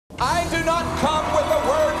I do not come with a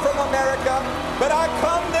word from America, but I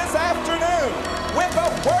come this afternoon with a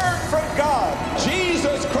word from God.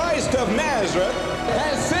 Jesus Christ of Nazareth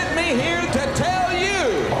has sent me here to tell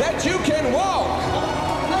you that you can walk,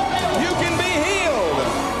 you can be healed,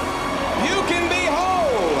 you can be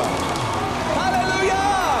whole. Hallelujah!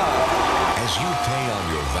 As you pay on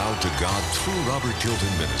your vow to God through Robert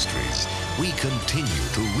Tilton Ministries, we continue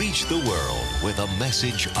to reach the world with a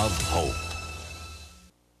message of hope.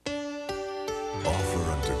 Offer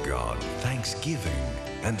unto God thanksgiving,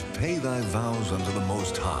 and pay thy vows unto the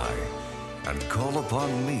Most High, and call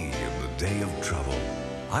upon me in the day of trouble.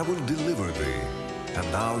 I will deliver thee, and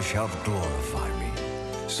thou shalt glorify me.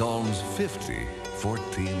 Psalms 50,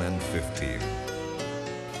 14 and 15.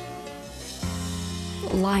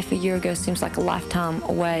 Life a year ago seems like a lifetime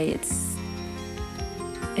away.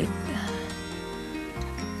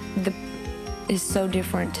 It's so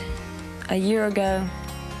different. A year ago,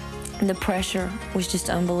 the pressure was just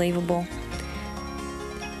unbelievable.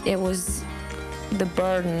 The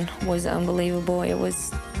burden was unbelievable.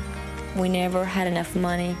 We never had enough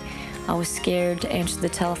money. I was scared to answer the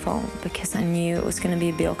telephone because I knew it was going to be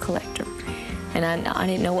a bill collector. And I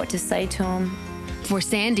didn't know what to say to him. For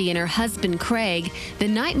Sandy and her husband, Craig, the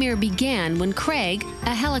nightmare began when Craig,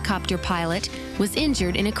 a helicopter pilot, was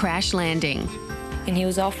injured in a crash landing. And he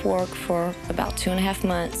was off work for about 2.5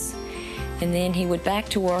 months. And then he went back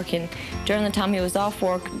to work, and during the time he was off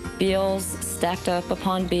work, bills stacked up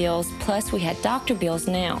upon bills, plus we had doctor bills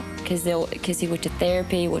now, because he went to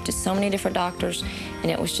therapy, went to so many different doctors, and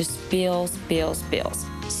it was just bills, bills, bills.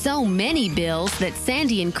 So many bills that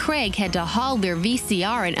Sandy and Craig had to haul their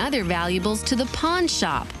VCR and other valuables to the pawn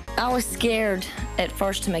shop. I was scared at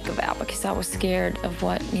first to make a vow because I was scared of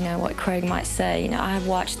what Craig might say. I had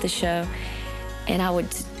watched the show, and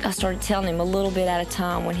I started telling him a little bit at a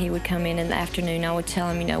time. When he would come in the afternoon, I would tell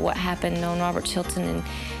him, what happened on Robert Tilton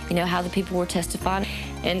and, how the people were testifying.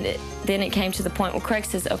 And then it came to the point where Craig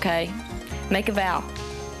says, okay, make a vow.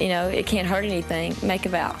 It can't hurt anything, make a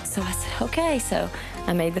vow. So I said, okay. So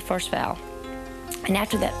I made the first vow. And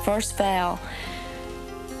after that first vow,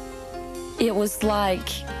 it was like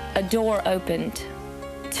a door opened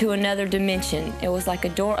to another dimension. It was like a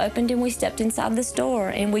door opened and we stepped inside this door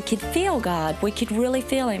and we could feel God. We could really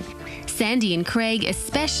feel Him. Sandy and Craig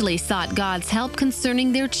especially sought God's help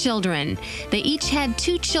concerning their children. They each had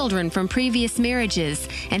 2 children from previous marriages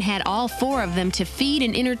and had all 4 of them to feed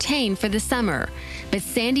and entertain for the summer. But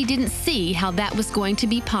Sandy didn't see how that was going to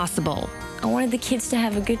be possible. I wanted the kids to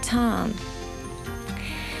have a good time.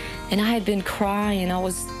 And I had been crying. I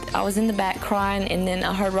was in the back crying, and then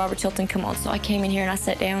I heard Robert Tilton come on, so I came in here and I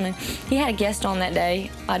sat down, and he had a guest on that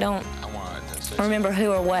day. I don't remember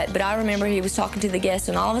who or what, but I remember he was talking to the guest,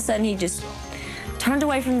 and all of a sudden he just turned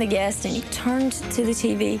away from the guest and he turned to the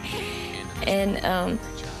TV, and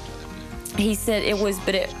he said it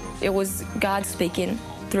was God speaking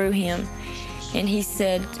through him, and he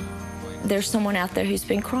said, there's someone out there who's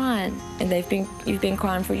been crying, and you've been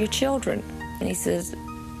crying for your children. And he says,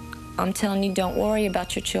 I'm telling you, don't worry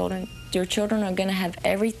about your children. Your children are going to have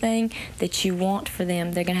everything that you want for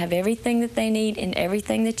them. They're going to have everything that they need and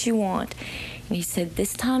everything that you want. And he said,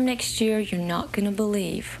 this time next year, you're not going to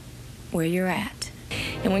believe where you're at.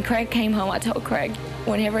 And when Craig came home, I told Craig,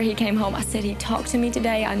 whenever he came home, I said, he talked to me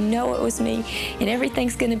today. I know it was me, and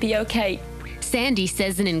everything's going to be okay. Sandy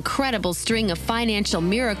says an incredible string of financial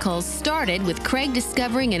miracles started with Craig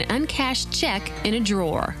discovering an uncashed check in a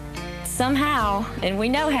drawer. Somehow, and we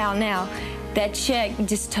know how now, that check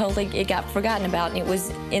just totally, it got forgotten about, and it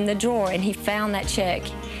was in the drawer, and he found that check.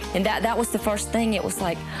 And that was the first thing. It was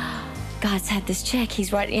like, God's had this check.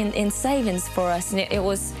 He's right in savings for us. And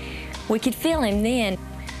we could feel Him then.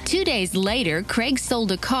 2 days later, Craig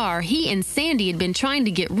sold a car he and Sandy had been trying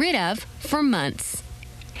to get rid of for months.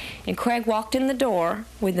 And Craig walked in the door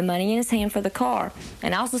with the money in his hand for the car.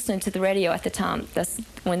 And I was listening to the radio at the time. That's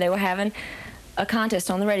when they were having a contest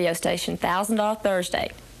on the radio station, $1,000 Thursday.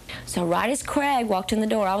 So right as Craig walked in the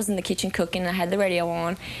door, I was in the kitchen cooking, and I had the radio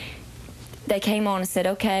on. They came on and said,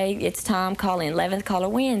 okay, it's time, call in. 11th caller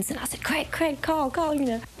wins. And I said, Craig, call.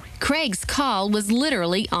 Craig's call was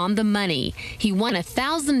literally on the money. He won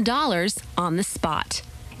 $1,000 on the spot.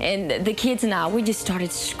 And the kids and I, we just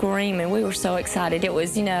started screaming. We were so excited. It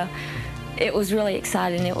was, it was really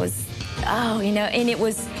exciting. It was, and it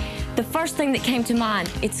was the first thing that came to mind,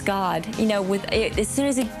 it's God. As soon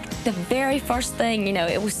as the very first thing,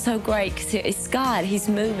 it was so great because it's God. He's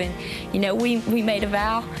moving. We made a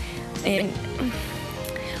vow, and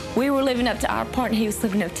we were living up to our part, and He was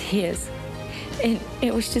living up to His. And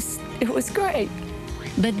it was great.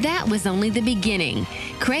 But that was only the beginning.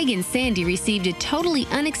 Craig and Sandy received a totally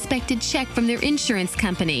unexpected check from their insurance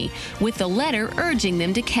company with a letter urging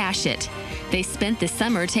them to cash it. They spent the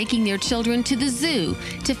summer taking their children to the zoo,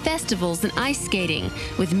 to festivals and ice skating,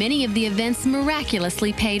 with many of the events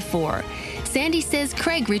miraculously paid for. Sandy says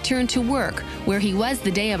Craig returned to work, where he was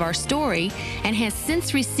the day of our story, and has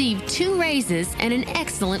since received 2 raises and an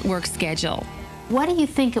excellent work schedule. What do you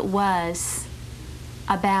think it was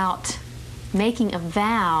about making a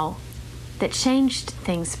vow that changed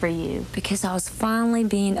things for you? Because I was finally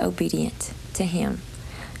being obedient to him.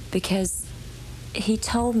 Because he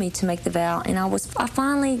told me to make the vow, and I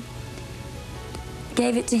finally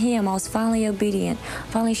gave it to him. I was finally obedient.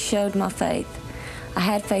 Finally showed my faith. I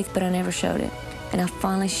had faith, but I never showed it. And I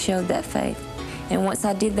finally showed that faith. And once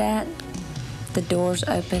I did that, the doors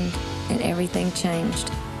opened and everything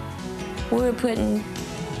changed. We were putting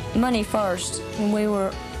money first when we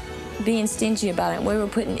were being stingy about it. We were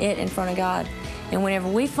putting it in front of God. And whenever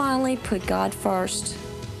we finally put God first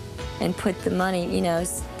and put the money,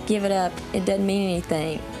 give it up, it doesn't mean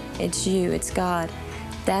anything. It's you, it's God.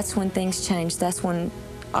 That's when things changed. That's when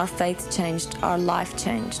our faith changed, our life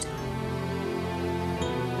changed.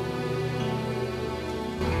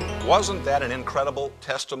 Wasn't that an incredible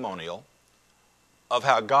testimonial of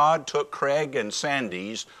how God took Craig and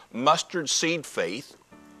Sandy's mustard seed faith?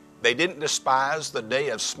 They didn't despise the day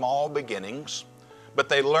of small beginnings, but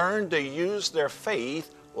they learned to use their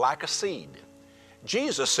faith like a seed.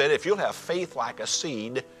 Jesus said, if you'll have faith like a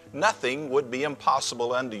seed, nothing would be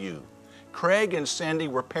impossible unto you. Craig and Sandy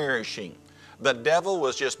were perishing. The devil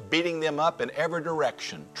was just beating them up in every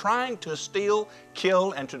direction, trying to steal,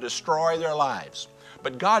 kill, and to destroy their lives.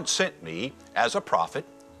 But God sent me as a prophet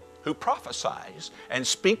who prophesies and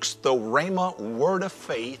speaks the Rhema word of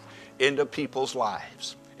faith into people's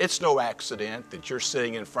lives. It's no accident that you're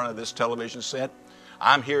sitting in front of this television set.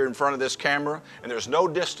 I'm here in front of this camera, and there's no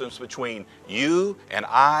distance between you and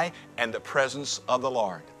I and the presence of the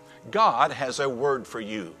Lord. God has a word for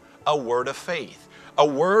you, a word of faith, a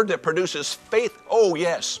word that produces faith. Oh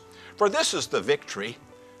yes, for this is the victory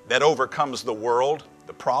that overcomes the world,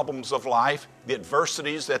 the problems of life, the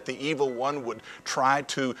adversities that the evil one would try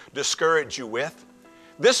to discourage you with.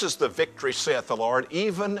 This is the victory, saith the Lord,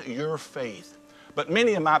 even your faith. But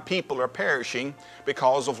many of my people are perishing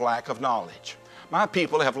because of lack of knowledge. My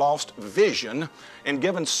people have lost vision and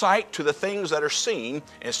given sight to the things that are seen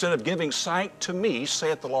instead of giving sight to me,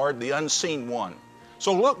 saith the Lord, the unseen one.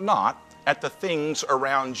 So look not at the things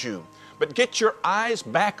around you, but get your eyes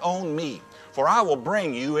back on me. For I will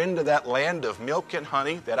bring you into that land of milk and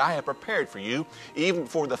honey that I have prepared for you, even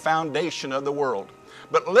before the foundation of the world.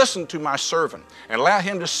 But listen to my servant, and allow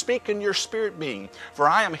him to speak in your spirit being. For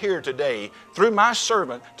I am here today, through my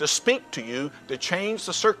servant, to speak to you, to change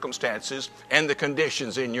the circumstances and the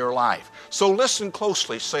conditions in your life. So listen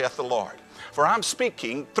closely, saith the Lord. For I'm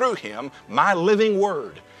speaking through him my living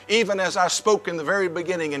word. Even as I spoke in the very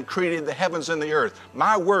beginning and created the heavens and the earth,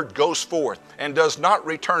 my word goes forth and does not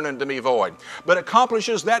return unto me void, but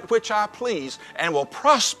accomplishes that which I please and will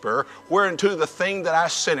prosper whereunto the thing that I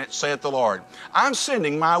sent it, saith the Lord. I'm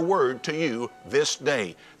sending my word to you this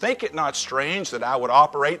day. Think it not strange that I would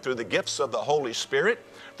operate through the gifts of the Holy Spirit.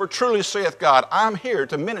 For truly saith God, I'm here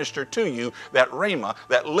to minister to you that Rhema,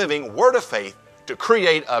 that living word of faith, to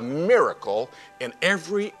create a miracle in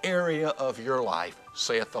every area of your life,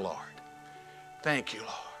 saith the Lord. Thank you,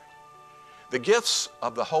 Lord. The gifts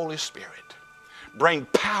of the Holy Spirit bring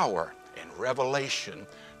power and revelation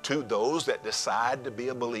to those that decide to be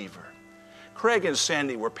a believer. Craig and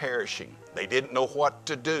Sandy were perishing. They didn't know what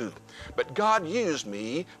to do. But God used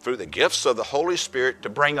me through the gifts of the Holy Spirit to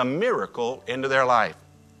bring a miracle into their life.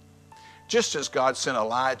 Just as God sent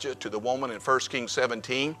Elijah to the woman in 1 Kings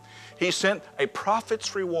 17, he sent a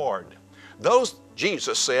prophet's reward. Those,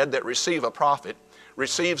 Jesus said, that receive a prophet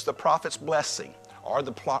receives the prophet's blessing or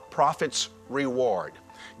the prophet's reward.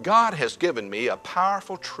 God has given me a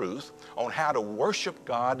powerful truth on how to worship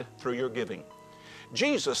God through your giving.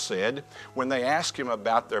 Jesus said, when they asked him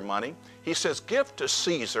about their money, he says, give to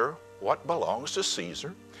Caesar what belongs to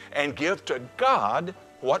Caesar, and give to God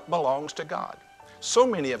what belongs to God. So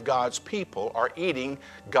many of God's people are eating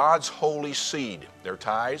God's holy seed, their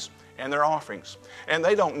tithes and their offerings. And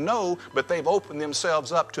they don't know, but they've opened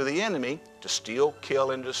themselves up to the enemy to steal,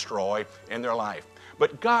 kill, and destroy in their life.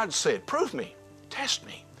 But God said, prove me, test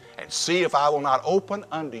me, and see if I will not open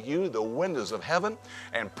unto you the windows of heaven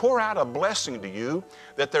and pour out a blessing to you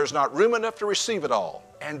that there's not room enough to receive it all.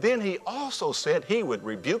 And then he also said he would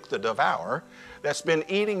rebuke the devourer that's been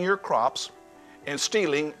eating your crops and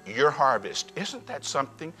stealing your harvest. Isn't that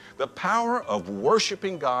something? The power of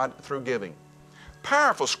worshiping God through giving.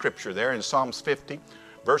 Powerful scripture there in Psalms 50,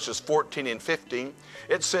 verses 14 and 15.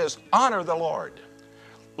 It says, honor the Lord.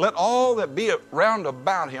 Let all that be round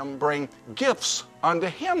about him bring gifts unto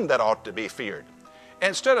him that ought to be feared.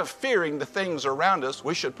 Instead of fearing the things around us,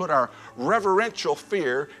 we should put our reverential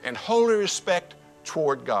fear and holy respect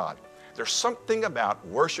toward God. There's something about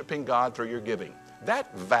worshiping God through your giving.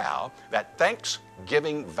 That vow, that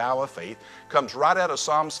thanksgiving vow of faith, comes right out of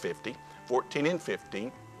Psalms 50, 14 and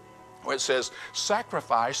 15, where it says,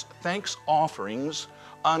 sacrifice thanks offerings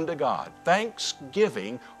unto God.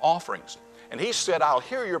 Thanksgiving offerings. And he said, I'll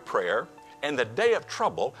hear your prayer, and the day of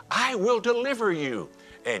trouble I will deliver you,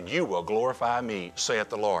 and you will glorify me, saith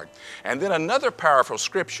the Lord. And then another powerful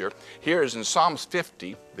scripture here is in Psalms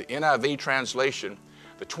 50, the NIV translation,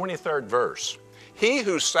 the 23rd verse. He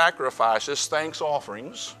who sacrifices thanks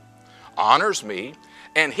offerings honors me,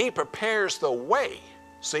 and he prepares the way.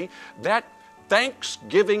 See, that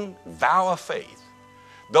thanksgiving vow of faith,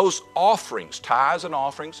 those offerings, tithes and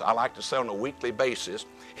offerings, I like to say on a weekly basis,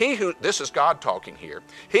 this is God talking here,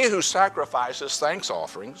 he who sacrifices thanks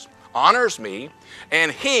offerings honors me,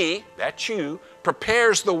 and he, that's you,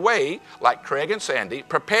 prepares the way, like Craig and Sandy,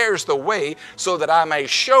 prepares the way so that I may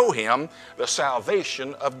show him the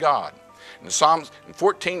salvation of God. In Psalms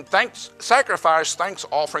 14, sacrifice thanks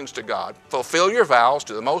offerings to God, fulfill your vows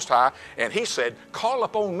to the Most High, and he said, call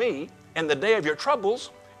upon me in the day of your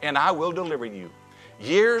troubles, and I will deliver you.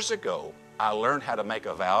 Years ago, I learned how to make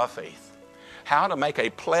a vow of faith, how to make a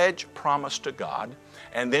pledge promise to God,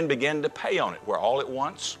 and then begin to pay on it, where all at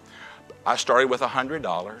once, I started with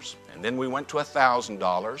 $100, and then we went to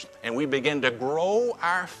 $1,000, and we began to grow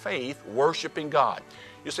our faith worshiping God.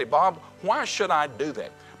 You say, Bob, why should I do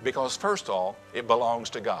that? Because first of all, it belongs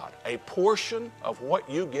to God. A portion of what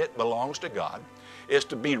you get belongs to God, is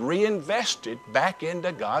to be reinvested back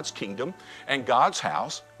into God's kingdom and God's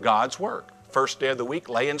house, God's work. First day of the week,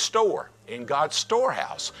 lay in store in God's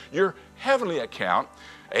storehouse, your heavenly account,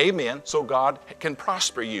 amen, so God can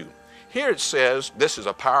prosper you. Here it says, this is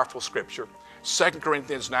a powerful scripture, 2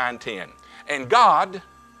 Corinthians 9:10. And God,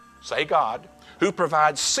 say God, who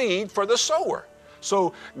provides seed for the sower.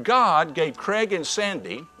 So God gave Craig and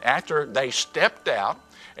Sandy, after they stepped out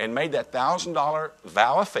and made that $1,000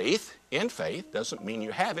 vow of faith, in faith, doesn't mean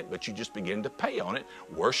you have it, but you just begin to pay on it.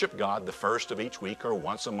 Worship God the first of each week or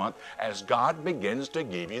once a month as God begins to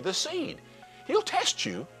give you the seed. He'll test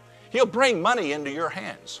you. He'll bring money into your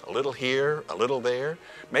hands, a little here, a little there,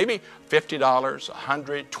 maybe $50,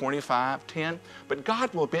 $100, $25, $10, but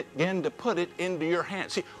God will begin to put it into your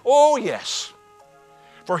hands. See, oh yes,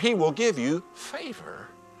 for he will give you favor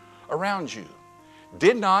around you.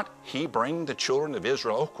 Did not he bring the children of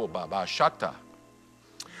Israel?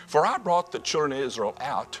 For I brought the children of Israel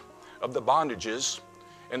out of the bondages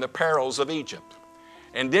and the perils of Egypt.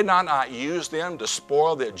 And did I not use them to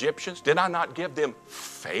spoil the Egyptians? Did I not give them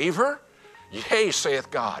favor? Yea,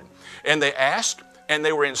 saith God. And they asked, and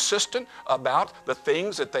they were insistent about the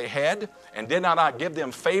things that they had. And did I not give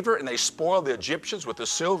them favor? And they spoiled the Egyptians with the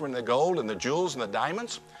silver and the gold and the jewels and the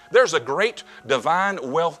diamonds. There's a great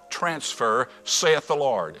divine wealth transfer, saith the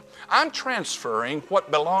Lord. I'm transferring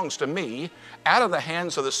what belongs to me out of the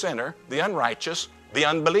hands of the sinner, the unrighteous, the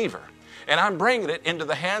unbeliever. And I'm bringing it into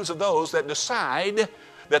the hands of those that decide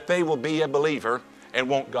that they will be a believer and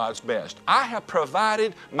want God's best. I have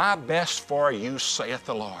provided my best for you, saith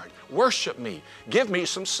the Lord. Worship me. Give me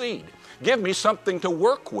some seed. Give me something to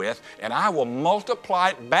work with, and I will multiply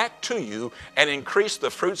it back to you and increase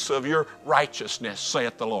the fruits of your righteousness,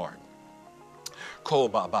 saith the Lord.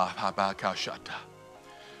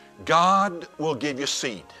 God will give you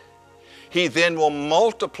seed. He then will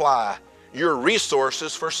multiply your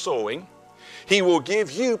resources for sowing. He will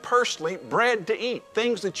give you personally bread to eat,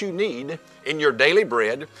 things that you need in your daily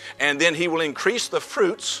bread, and then he will increase the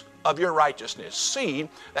fruits of your righteousness. Seed,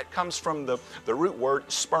 that comes from the root word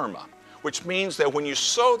sperma, which means that when you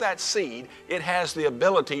sow that seed, it has the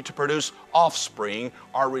ability to produce offspring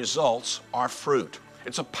or results or fruit.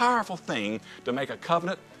 It's a powerful thing to make a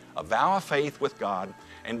covenant, a vow of faith with God,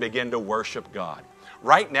 and begin to worship God.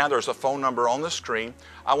 Right now, there's a phone number on the screen.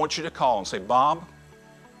 I want you to call and say, Bob,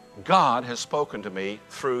 God has spoken to me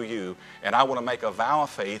through you, and I want to make a vow of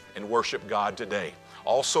faith and worship God today.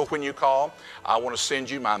 Also, when you call, I want to send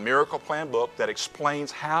you my Miracle Plan book that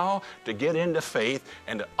explains how to get into faith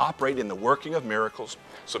and to operate in the working of miracles.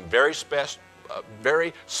 Some very special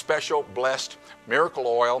blessed miracle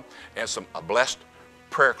oil and some blessed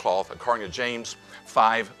prayer cloth according to James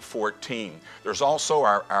 5:14. There's also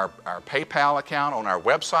our PayPal account on our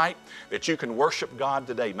website that you can worship God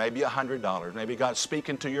today. Maybe $100. Maybe God's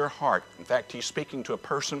speaking to your heart. In fact, He's speaking to a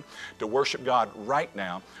person to worship God right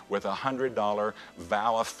now with a $100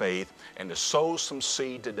 vow of faith and to sow some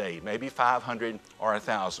seed today, maybe 500 or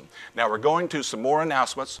 1,000. Now we're going to some more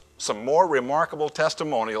announcements, some more remarkable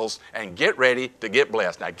testimonials, and get ready to get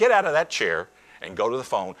blessed. Now get out of that chair and go to the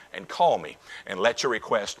phone and call me and let your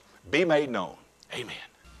request be made known. Amen.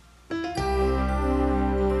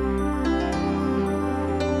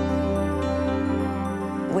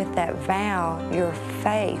 With that vow, your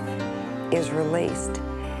faith is released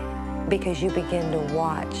because you begin to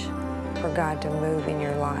watch for God to move in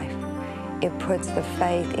your life. It puts the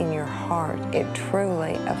faith in your heart. It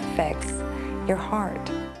truly affects your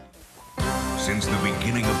heart. Since the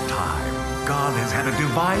beginning of time, God has had a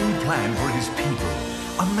divine plan for His people.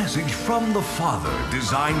 A message from the Father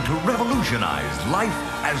designed to revolutionize life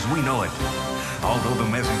as we know it. Although the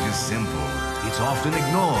message is simple, it's often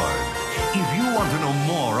ignored. If you want to know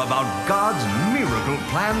more about God's miracle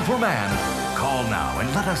plan for man, call now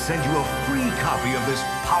and let us send you a free copy of this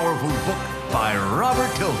powerful book by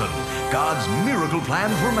Robert Tilton, God's Miracle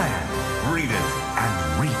Plan for Man. Read it and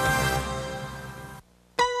reap it.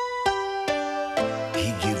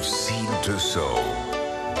 He gives seed to sow,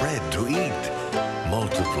 bread to eat,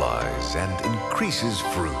 multiplies and increases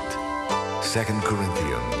fruit. 2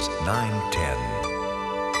 Corinthians 9:10.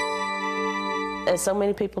 As so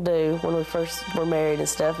many people do when we first were married and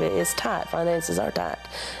stuff, it's tight. Finances are tight.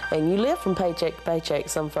 And you live from paycheck to paycheck,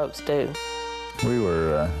 some folks do. We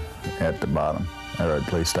were at the bottom, or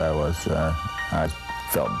at least I was. I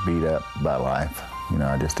felt beat up by life. You know,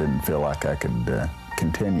 I just didn't feel like I could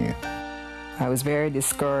continue. I was very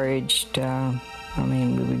discouraged. We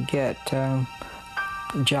would get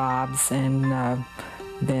jobs and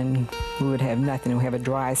then we would have nothing. We'd have a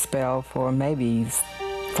dry spell for maybe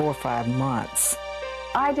 4 or 5 months.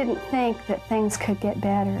 I didn't think that things could get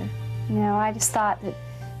better. You know, I just thought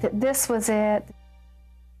that this was it.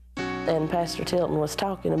 And Pastor Tilton was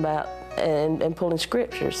talking about and pulling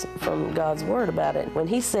scriptures from God's Word about it. When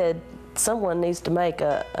he said someone needs to make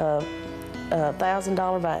a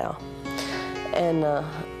 $1,000 vow,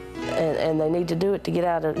 and they need to do it to get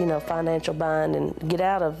out of, financial bind and get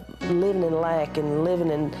out of living in lack and living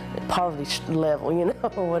in poverty level,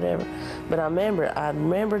 or whatever. But I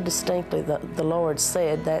remember distinctly that the Lord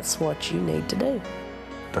said, that's what you need to do.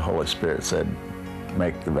 The Holy Spirit said,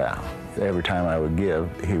 make the vow. Every time I would give,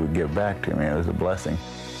 He would give back to me. It was a blessing.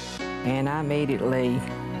 And I immediately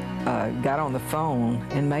got on the phone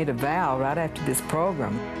and made a vow right after this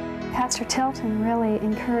program. Pastor Tilton really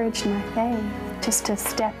encouraged my faith just to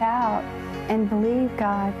step out and believe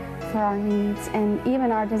God for our needs and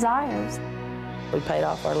even our desires. We paid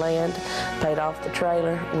off our land, paid off the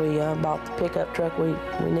trailer. We bought the pickup truck we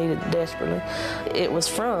needed desperately. It was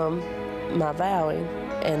from my vowing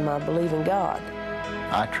and my believing God.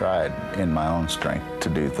 I tried in my own strength to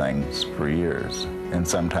do things for years, and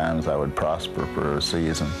sometimes I would prosper for a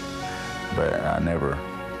season, but I never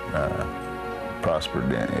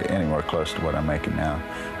prospered anywhere close to what I'm making now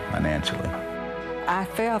financially. I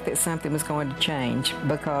felt that something was going to change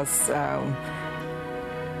because I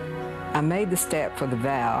made the step for the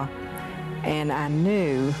vow, and I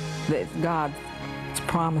knew that God's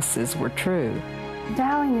promises were true.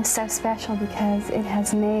 Vowing is so special because it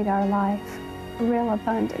has made our life real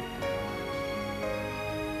abundant.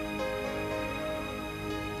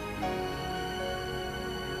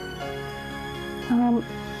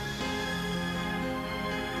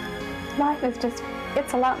 Life is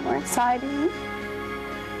it's a lot more exciting.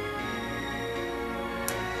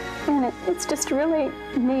 And it's just really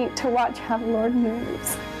neat to watch how the Lord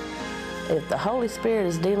moves. If the Holy Spirit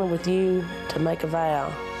is dealing with you to make a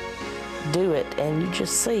vow, do it, and you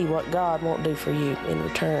just see what God won't do for you in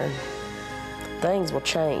return. Things will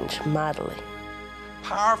change mightily.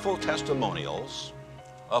 Powerful testimonials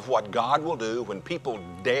of what God will do when people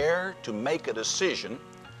dare to make a decision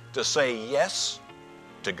to say yes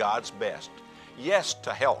to God's best, yes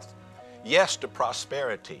to health, yes to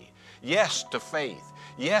prosperity, yes to faith,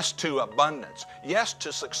 yes to abundance, yes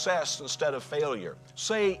to success instead of failure.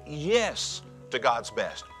 Say yes to God's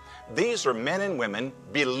best. These are men and women,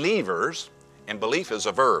 believers, and belief is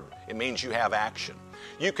a verb. It means you have action.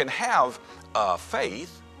 You can have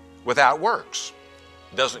faith without works.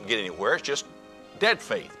 Doesn't get anywhere, it's just dead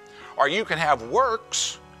faith. Or you can have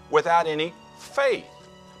works without any faith.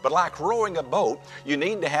 But like rowing a boat, you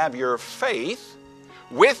need to have your faith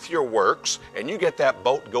with your works, and you get that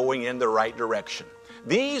boat going in the right direction.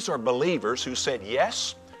 These are believers who said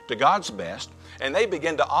yes to God's best, and they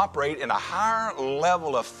begin to operate in a higher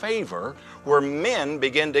level of favor where men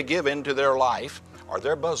begin to give into their life or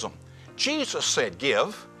their bosom. Jesus said,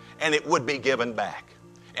 give, and it would be given back.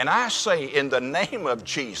 And I say, in the name of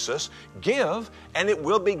Jesus, give, and it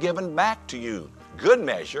will be given back to you. Good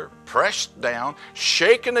measure, pressed down,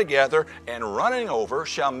 shaken together, and running over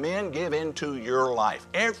shall men give into your life.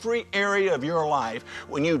 Every area of your life,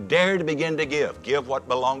 when you dare to begin to give what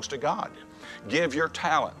belongs to God. Give your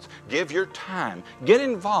talents, give your time, get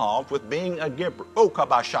involved with being a giver. Oh,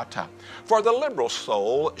 kabashata. For the liberal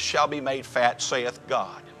soul shall be made fat, saith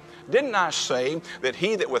God. Didn't I say that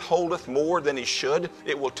he that withholdeth more than he should,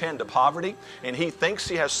 it will tend to poverty? And he thinks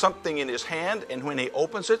he has something in his hand, and when he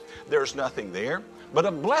opens it, there's nothing there. But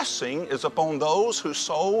a blessing is upon those who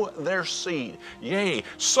sow their seed. Yea,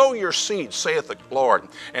 sow your seed, saith the Lord,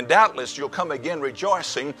 and doubtless you'll come again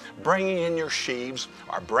rejoicing, bringing in your sheaves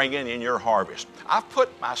or bringing in your harvest. I've put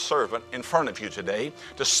my servant in front of you today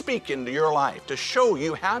to speak into your life, to show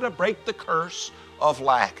you how to break the curse of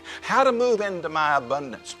lack, how to move into my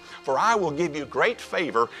abundance. For I will give you great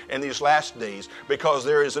favor in these last days, because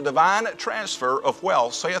there is a divine transfer of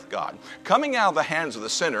wealth, saith God, coming out of the hands of the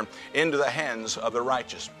sinner into the hands of the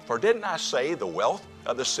righteous. For didn't I say the wealth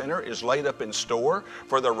of the sinner is laid up in store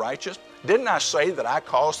for the righteous? Didn't I say that I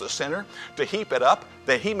cause the sinner to heap it up,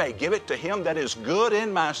 that he may give it to him that is good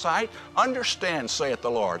in my sight? Understand, saith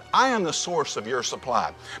the Lord, I am the source of your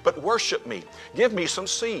supply. But worship me. Give me some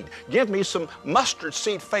seed. Give me some mustard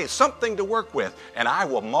seed faith, something to work with, and I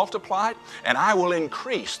will multiply it, and I will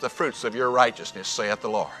increase the fruits of your righteousness, saith the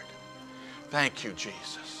Lord. Thank you,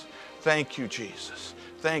 Jesus. Thank you, Jesus.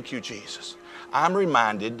 Thank you, Jesus. I'm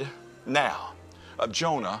reminded now of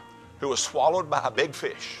Jonah, who was swallowed by a big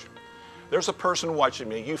fish. There's a person watching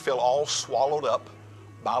me, you feel all swallowed up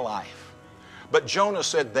by life. But Jonah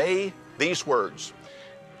said these words.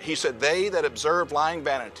 He said, they that observe lying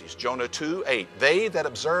vanities, Jonah 2:8, they that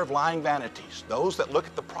observe lying vanities, those that look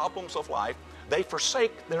at the problems of life, they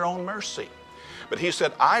forsake their own mercy. But he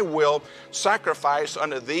said, I will sacrifice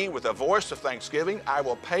unto thee with a voice of thanksgiving. I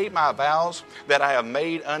will pay my vows that I have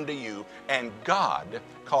made unto you. And God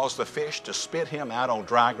caused the fish to spit him out on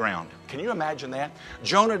dry ground. Can you imagine that?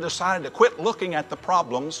 Jonah decided to quit looking at the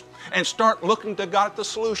problems and start looking to God at the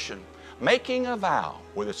solution. Making a vow,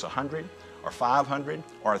 whether it's $100 or $500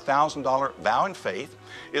 or $1,000 vow in faith,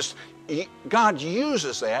 is God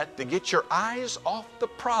uses that to get your eyes off the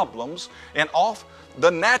problems and off the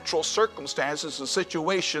natural circumstances and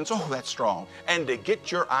situations. Oh, that's strong. And to get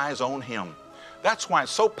your eyes on Him. That's why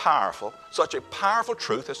it's so powerful, such a powerful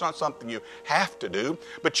truth. It's not something you have to do,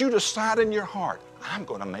 but you decide in your heart, I'm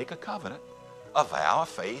going to make a covenant, a vow of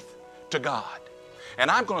faith to God. And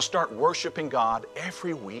I'm going to start worshiping God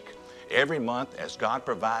every week, every month as God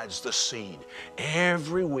provides the seed.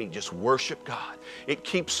 Every week, just worship God. It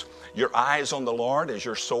keeps your eyes on the Lord as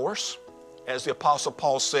your source. As the Apostle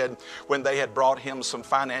Paul said when they had brought him some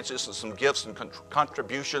finances and some gifts and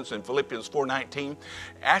contributions in Philippians 4:19,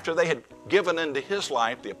 after they had given into his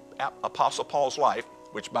life, the Apostle Paul's life,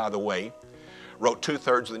 which, by the way, wrote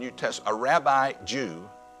 2/3 of the New Testament, a rabbi Jew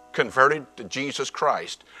converted to Jesus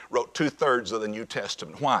Christ, wrote 2/3 of the New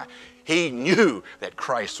Testament. Why? He knew that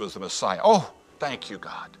Christ was the Messiah. Oh, thank you,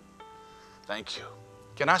 God. Thank you.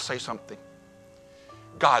 Can I say something?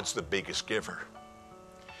 God's the biggest giver.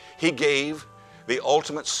 He gave the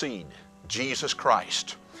ultimate seed, Jesus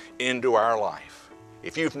Christ, into our life.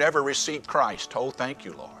 If you've never received Christ, oh, thank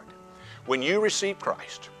you, Lord. When you receive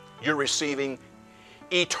Christ, you're receiving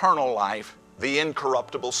eternal life, the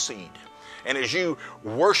incorruptible seed. And as you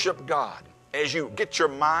worship God, as you get your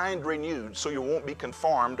mind renewed so you won't be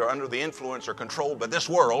conformed or under the influence or controlled by this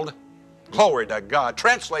world, glory to God,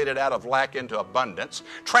 translated out of lack into abundance,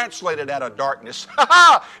 translated out of darkness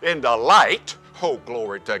into light. Oh,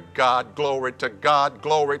 glory to God, glory to God,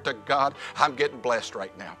 glory to God. I'm getting blessed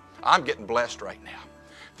right now. I'm getting blessed right now.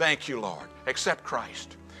 Thank you, Lord. Accept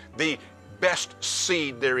Christ, the best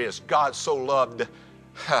seed there is. God so loved,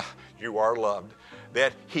 you are loved,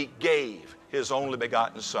 that He gave His only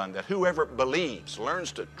begotten Son, that whoever believes,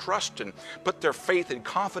 learns to trust and put their faith and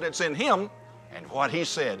confidence in Him, and what He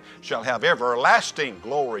said, shall have everlasting,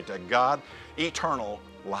 glory to God, eternal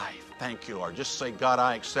life. Thank you, Lord. Just say, God,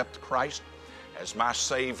 I accept Christ as my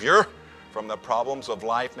Savior from the problems of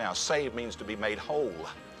life now. Saved means to be made whole.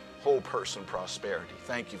 Whole person prosperity.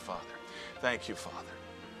 Thank you, Father. Thank you, Father.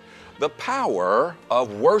 The power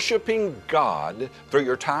of worshiping God through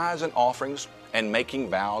your tithes and offerings and making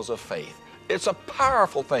vows of faith. It's a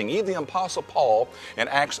powerful thing. Even the Apostle Paul in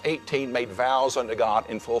Acts 18 made vows unto God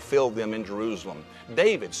and fulfilled them in Jerusalem.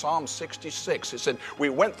 David, Psalm 66, he said, we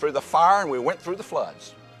went through the fire and we went through the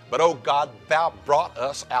floods, But, oh God, thou brought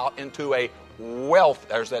us out into a wealth,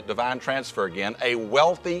 there's that divine transfer again, a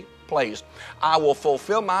wealthy place. I will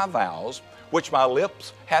fulfill my vows, which my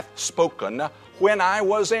lips hath spoken when I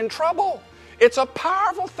was in trouble. It's a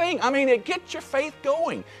powerful thing. I mean, it gets your faith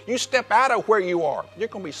going. You step out of where you are. You're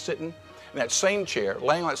going to be sitting in that same chair,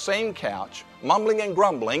 laying on that same couch, mumbling and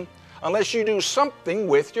grumbling, unless you do something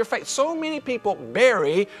with your faith. So many people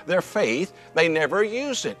bury their faith, they never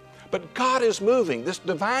use it. But God is moving, this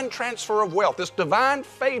divine transfer of wealth, this divine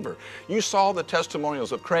favor. You saw the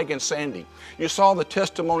testimonials of Craig and Sandy. You saw the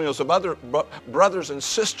testimonials of other brothers and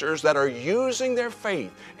sisters that are using their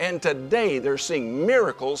faith. And today they're seeing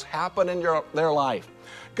miracles happen in their life.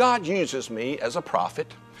 God uses me as a prophet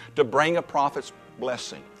to bring a prophet's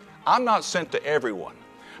blessing. I'm not sent to everyone,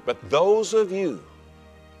 but those of you,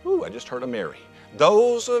 I just heard a Mary.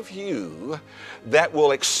 Those of you that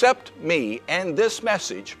will accept me and this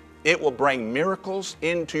message, it will bring miracles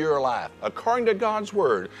into your life. According to God's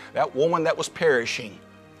word, that woman that was perishing,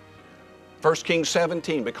 1 Kings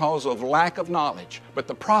 17, because of lack of knowledge, but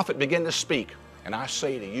the prophet began to speak. And I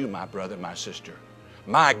say to you, my brother, my sister,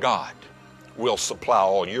 my God will supply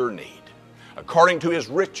all your need. According to his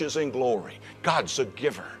riches and glory, God's a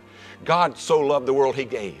giver. God so loved the world he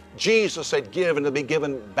gave. Jesus said, give and it'll be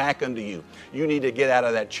given back unto you. You need to get out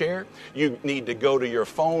of that chair. You need to go to your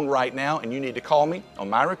phone right now and you need to call me on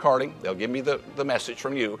my recording. They'll give me the message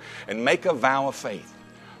from you and make a vow of faith.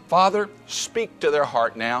 Father, speak to their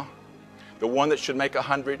heart now. The one that should make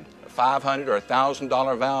 $100, $500, or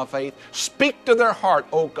 $1,000 vow of faith. Speak to their heart,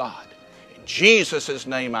 oh God. In Jesus'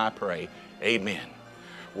 name I pray. Amen.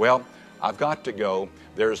 Well, I've got to go.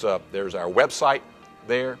 There's our website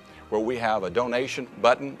there, where we have a donation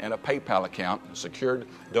button and a PayPal account, a secured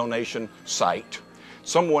donation site.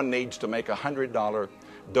 Someone needs to make a $100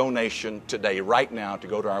 donation today, right now, to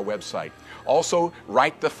go to our website. Also,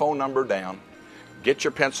 write the phone number down. Get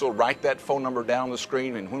your pencil, write that phone number down on the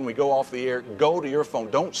screen, and when we go off the air, go to your phone.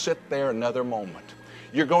 Don't sit there another moment.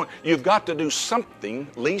 You've got to do something,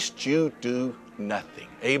 lest you do nothing.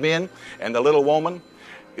 Amen? And the little woman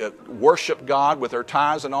worshiped God with her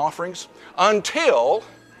tithes and offerings until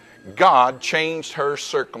God changed her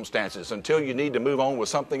circumstances, until you need to move on with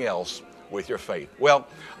something else with your faith. Well,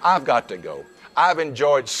 I've got to go. I've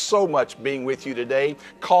enjoyed so much being with you today.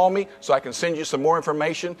 Call me so I can send you some more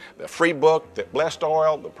information, the free book, the blessed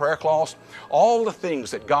oil, the prayer cloths, all the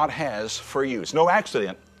things that God has for you. It's no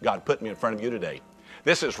accident God put me in front of you today.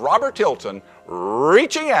 This is Robert Tilton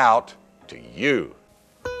reaching out to you.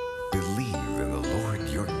 Believe in the Lord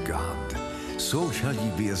your God, so shall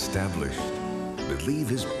ye be established. Believe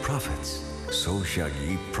his prophets, so shall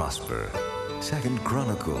ye prosper. 2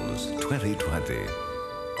 Chronicles 20:20.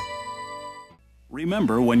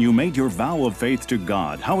 Remember when you made your vow of faith to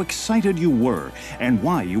God, how excited you were, and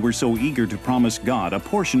why you were so eager to promise God a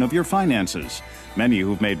portion of your finances. Many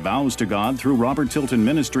who've made vows to God through Robert Tilton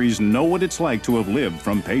Ministries know what it's like to have lived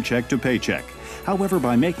from paycheck to paycheck. However,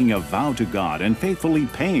 by making a vow to God and faithfully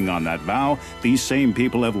paying on that vow, these same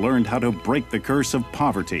people have learned how to break the curse of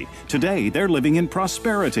poverty. Today, they're living in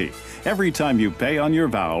prosperity. Every time you pay on your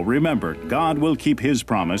vow, remember, God will keep his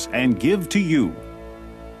promise and give to you.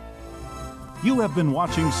 You have been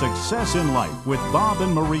watching Success in Life with Bob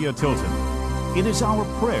and Maria Tilton. It is our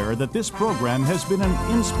prayer that this program has been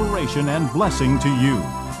an inspiration and blessing to you.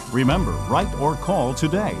 Remember, write or call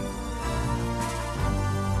today.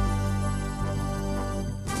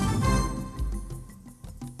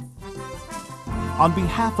 On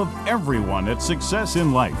behalf of everyone at Success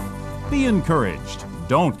in Life, be encouraged,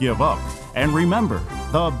 don't give up, and remember,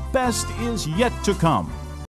 the best is yet to come.